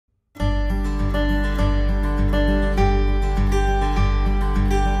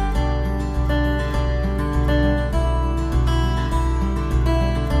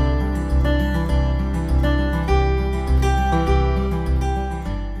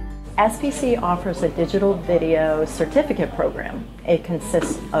SPC offers a digital video certificate program. It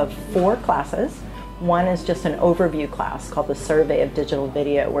consists of 4 classes. One is just an overview class called the Survey of Digital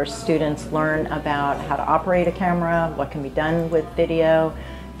Video, where students learn about how to operate a camera, what can be done with video,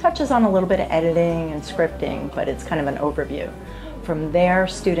 touches on a little bit of editing and scripting, but it's kind of an overview. From there,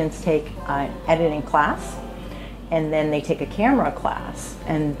 students take an editing class, and then they take a camera class.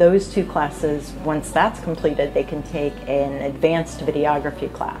 And those 2 classes, once that's completed, they can take an advanced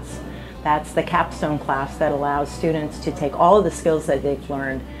videography class. That's the capstone class that allows students to take all of the skills that they've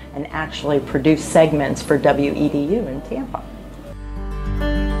learned and actually produce segments for WEDU in Tampa.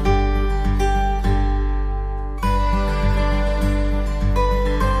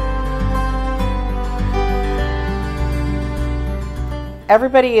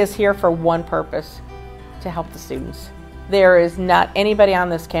 Everybody is here for one purpose: to help the students. There is not anybody on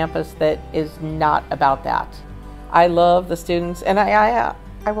this campus that is not about that. I love the students, and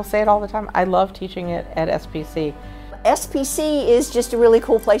I will say it all the time, I love teaching it at SPC. SPC is just a really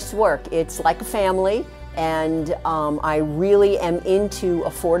cool place to work. It's like a family, and I really am into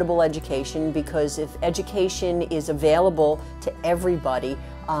affordable education, because if education is available to everybody,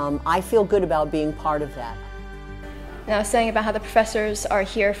 I feel good about being part of that. And I was saying about how the professors are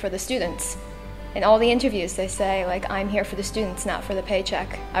here for the students. In all the interviews they say, like, I'm here for the students, not for the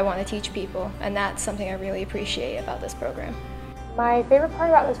paycheck. I want to teach people, and that's something I really appreciate about this program. My favorite part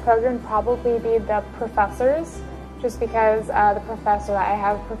about this program would probably be the professors, just because the professor that I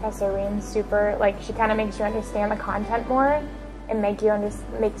have, Professor Reen's super, she kind of makes you understand the content more and makes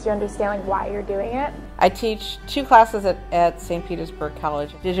you understand why you're doing it. I teach 2 classes at St. Petersburg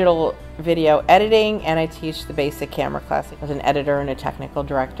College, digital video editing, and I teach the basic camera class. I was an editor and a technical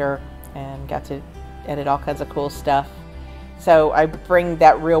director and got to edit all kinds of cool stuff. So I bring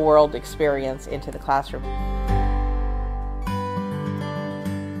that real world experience into the classroom.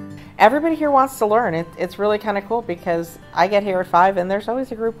 Everybody here wants to learn. It's really kind of cool, because I get here at 5 and there's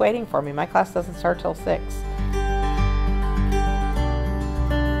always a group waiting for me. My class doesn't start till 6.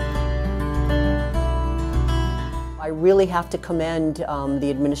 I really have to commend the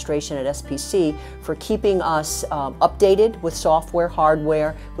administration at SPC for keeping us updated with software,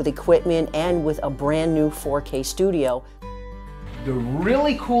 hardware, with equipment, and with a brand new 4K studio. The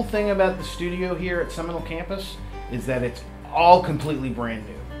really cool thing about the studio here at Seminole campus is that it's all completely brand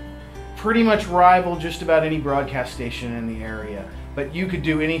new. Pretty much rival just about any broadcast station in the area. But you could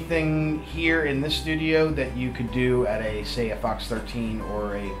do anything here in this studio that you could do at say a Fox 13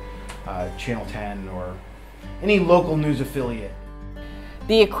 or a Channel 10 or any local news affiliate.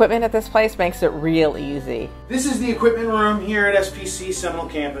 The equipment at this place makes it real easy. This is the equipment room here at SPC Seminole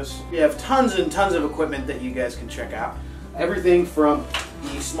campus. We have tons and tons of equipment that you guys can check out. Everything from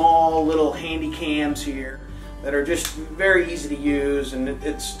the small little handy cams here that are just very easy to use, and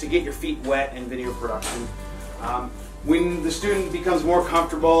it's to get your feet wet in video production. When the student becomes more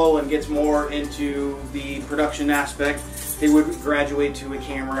comfortable and gets more into the production aspect, they would graduate to a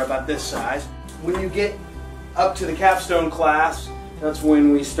camera about this size. When you get up to the capstone class, that's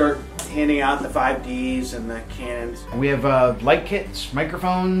when we start handing out the 5Ds and the Canons. We have light kits,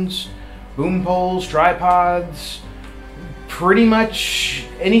 microphones, boom poles, tripods, pretty much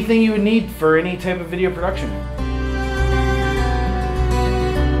anything you would need for any type of video production.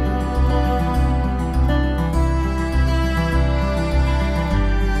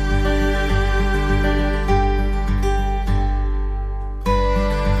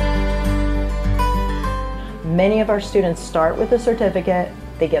 Many of our students start with a certificate.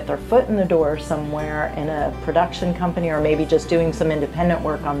 They get their foot in the door somewhere in a production company, or maybe just doing some independent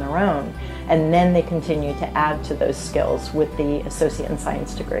work on their own, and then they continue to add to those skills with the associate in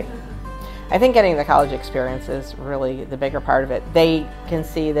science degree. I think getting the college experience is really the bigger part of it. They can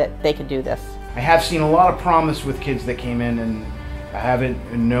see that they can do this. I have seen a lot of promise with kids that came in and I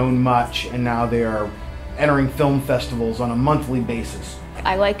haven't known much, and now they are entering film festivals on a monthly basis.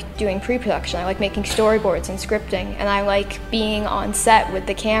 I like doing pre-production, I like making storyboards and scripting, and I like being on set with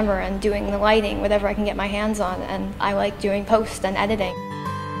the camera and doing the lighting, whatever I can get my hands on, and I like doing post and editing.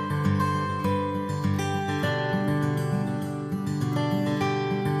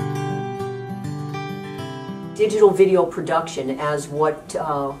 Digital video production, as what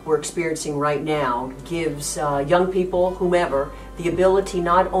we're experiencing right now, gives young people, whomever, the ability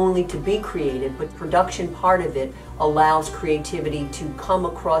not only to be creative, but production part of it allows creativity to come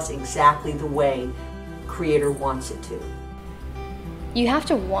across exactly the way the creator wants it to. You have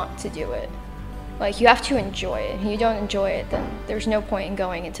to want to do it. You have to enjoy it. If you don't enjoy it, then there's no point in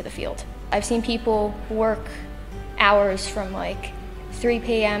going into the field. I've seen people work hours from 3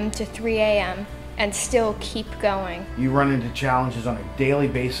 p.m. to 3 a.m. and still keep going. You run into challenges on a daily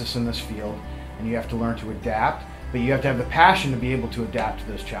basis in this field, and you have to learn to adapt, but you have to have the passion to be able to adapt to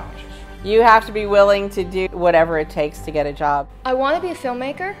those challenges. You have to be willing to do whatever it takes to get a job. I want to be a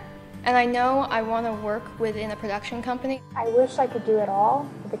filmmaker, and I know I want to work within a production company. I wish I could do it all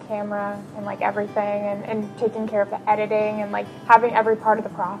with the camera and like everything, and taking care of the editing and like having every part of the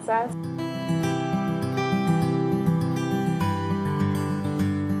process.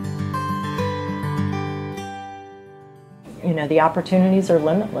 You know, the opportunities are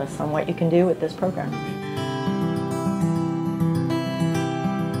limitless on what you can do with this program.